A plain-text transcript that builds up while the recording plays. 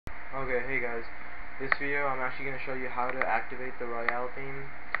Okay, hey guys. This video I'm actually going to show you how to activate the Royale theme.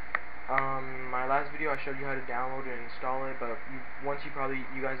 My last video I showed you how to download and install it, but once you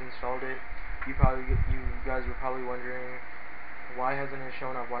guys installed it, you guys were probably wondering, why hasn't it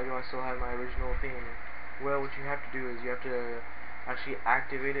shown up? Why do I still have my original theme? Well, what you have to do is you have to actually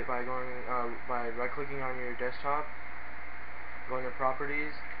activate it by by right-clicking on your desktop, going to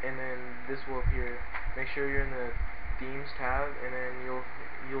properties, and then this will appear. Make sure you're in the themes tab, and then you'll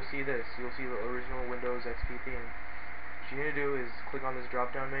see this. You'll see the original Windows XP theme. What you need to do is click on this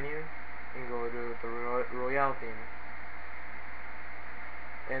drop down menu and go to the Royale theme,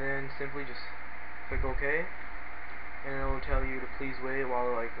 and then simply just click OK, and it will tell you to please wait while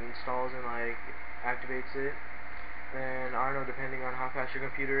it installs and activates it. And I don't know, depending on how fast your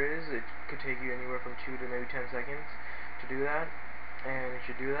computer is, it could take you anywhere from 2 to maybe 10 seconds to do that. And it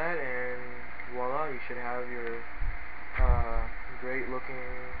should do that, and voila, you should have your great looking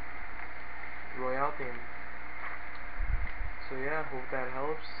Royale theme. So yeah, hope that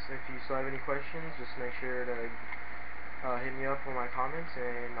helps. If you still have any questions, just make sure to hit me up for my comments,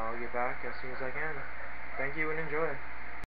 and I'll get back as soon as I can. Thank you and enjoy.